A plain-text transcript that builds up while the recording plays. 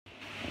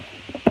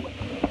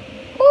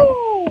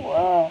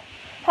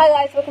Hi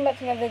guys, welcome back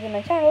to another video on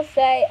my channel.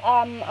 Today,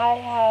 I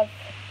have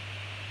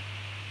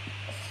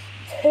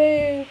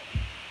 2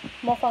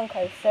 more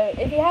Funkos. So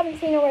if you haven't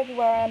seen already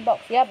where I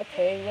unboxed the other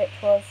 2, which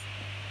was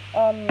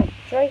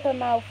Draco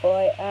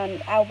Malfoy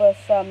and Albus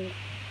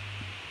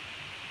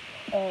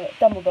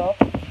Dumbledore,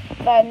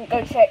 then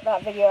go check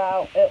that video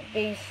out. It'll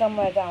be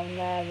somewhere down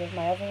there with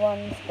my other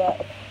ones.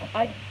 But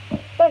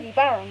Buddy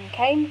Baron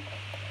came.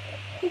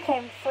 He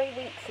came 3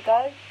 weeks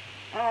ago,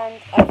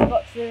 and I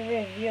forgot to do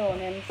a review on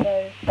him,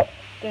 so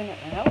doing it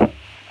now.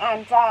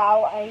 And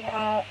now I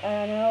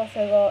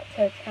also got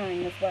Toe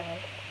Chang as well.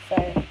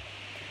 So,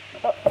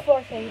 but before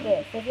I show you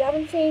this, if you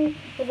haven't seen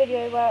the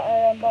video where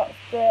I unboxed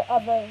the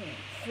other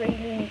 3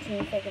 Looney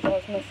Tunes figures I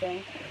was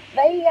missing,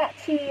 they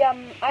actually I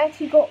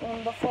actually got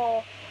them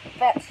before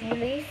they actually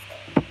released.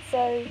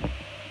 So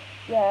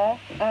yeah,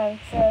 and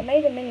so I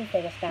made a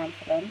minifigure stand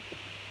for them.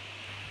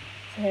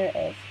 So here it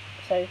is.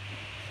 So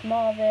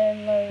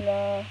Marvin,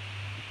 Lola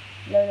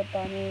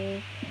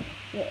Bunny,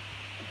 yeah,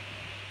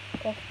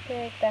 Poppy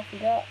Pig, Daffy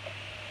Duck.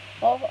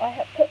 Well, I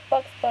have put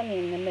Bugs Bunny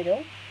in the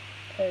middle,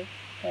 so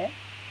here.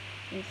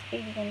 And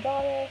Speedy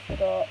Gonzales, we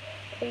got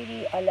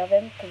Tweety, I love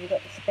him because we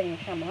got the spinning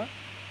hammer.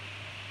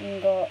 And we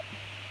got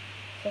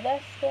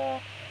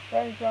Sylvester,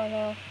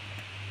 Roadrunner,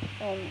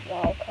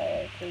 Wild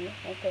Coyote.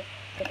 I'll just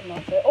put him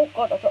on. Oh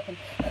god, I dropped him.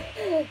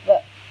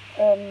 But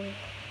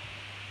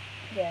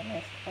yeah,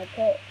 nice. I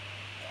put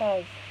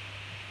Taz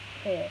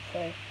here, so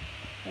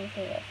I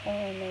think that's how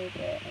I made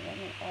it, and then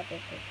I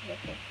added this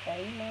little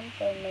frame one,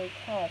 so I made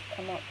Taz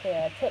come up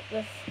here. I took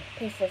this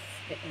piece of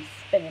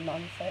spinning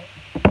one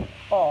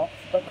off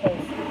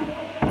because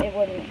it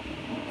wouldn't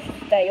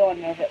stay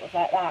on if it was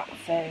like that,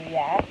 so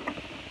yeah,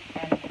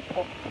 and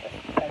oh, just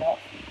fell off.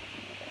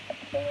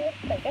 There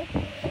we go.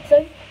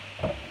 So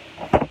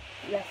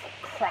let's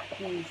crack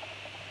these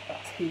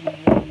two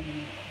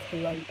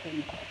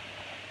open.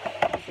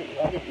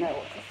 I didn't know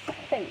what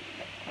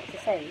to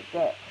say,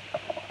 but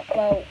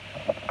well,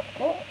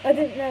 what? I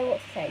didn't know what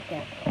to say,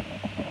 yeah.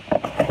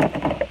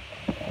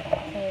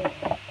 So,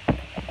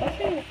 I'll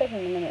show you the figure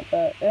in a minute,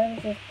 but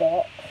there's this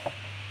box,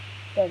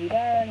 Buddy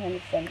Baron,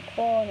 Henderson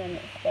Corn, and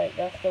it's like,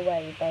 that's the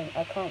way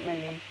I can't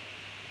really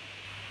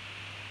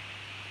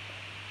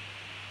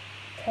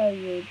tell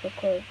you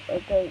because I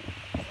don't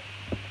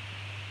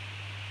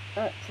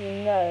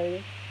actually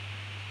know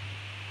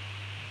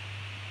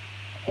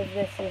if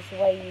this is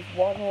wave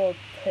 1 or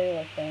 2,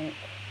 I think.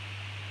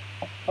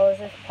 Or is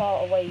this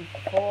part of wave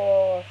 4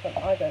 or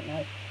something? I don't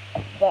know.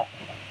 But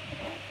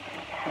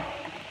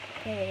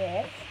here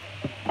it is.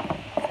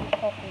 It's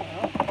popping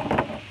out.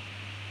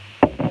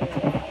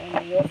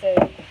 And he also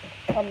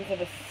comes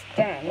with a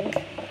stand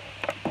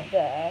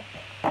there.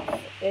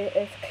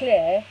 It's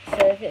clear, so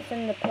if it's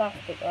in the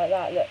plastic like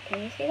that, look,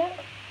 can you see that?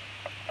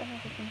 I don't know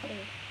if you can see.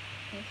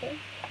 Can you see?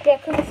 Yeah,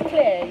 because it's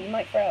clear, you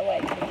might throw it away,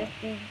 so just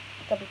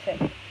double check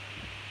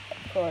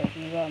before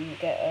you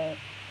get a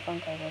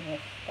Funko with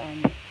this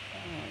stand.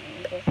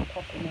 Just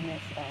pop him in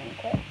this stand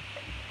quick.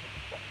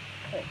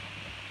 So,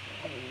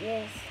 here he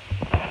is.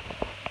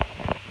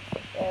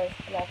 There's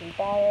Bloody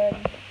Baron,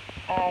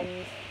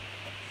 and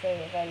so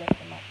if I lift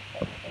him up,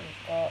 so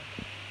he's got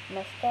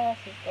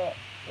moustache, he's got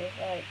this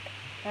like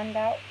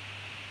handout,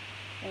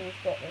 and he's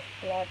got this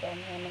blood on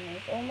him, and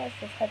he's almost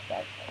his head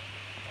like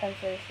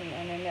translucent,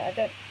 and then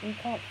you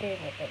can't feel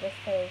it, but this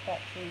feels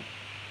actually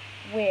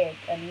weird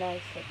and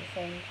nice at the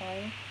same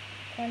time.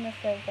 Kind of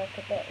feels like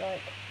a bit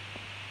like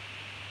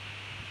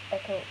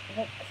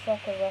looks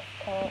like a rough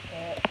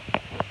carpet.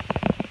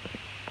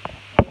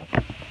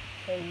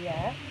 So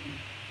yeah.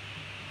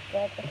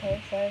 Good, okay,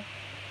 so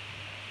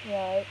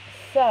right,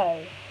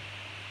 so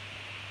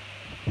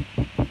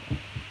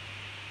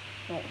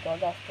oh god,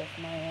 that's just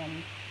my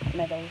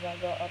medals I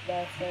got up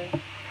there, so I'm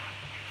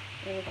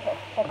going to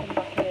pop them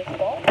back in this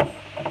box,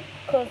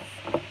 because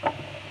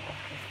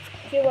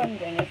if you're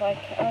wondering,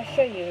 I'll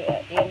show you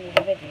at the end of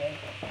the video,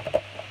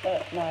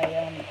 but my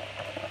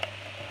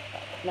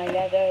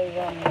Lego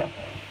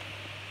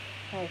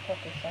Harry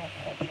Potter shelf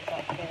is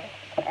up here.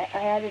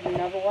 I added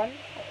another one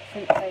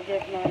since I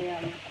did my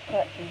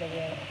collection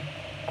video.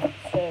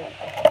 So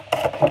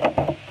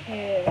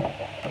here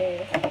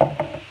is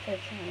Toe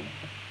Chang.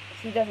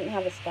 She doesn't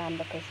have a stand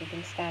because she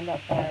can stand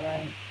up by her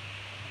own.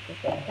 She's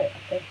got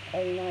a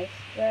nice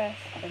dress,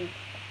 and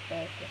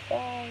there's the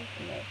side,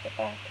 and there's the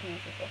back, and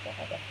she's also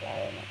has a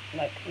flower in it.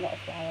 Like, not a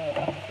flower,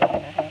 but a flower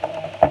in her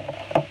hair.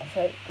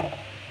 So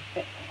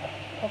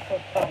pop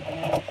her back, and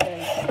then I'll show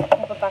you.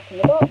 Pop her back in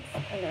the box,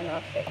 and then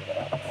I'll show you the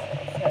box.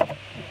 So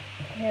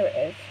here it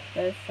is.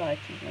 Those sides,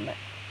 she's number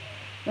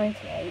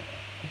 98.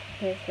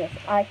 Here's this.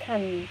 I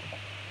can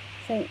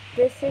think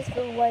this is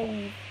the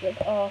wave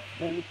that's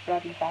after the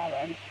Bloody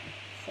Baron.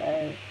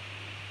 So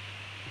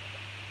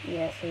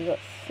yeah, so we got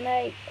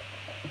Snape,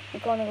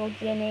 McGonagall,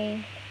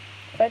 Ginny,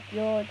 Fred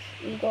George,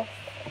 Igor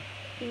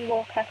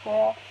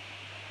Kakarot,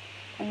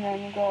 and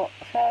then we got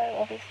Cho,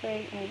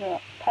 obviously, and we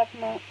got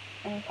Padma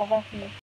and Parvati.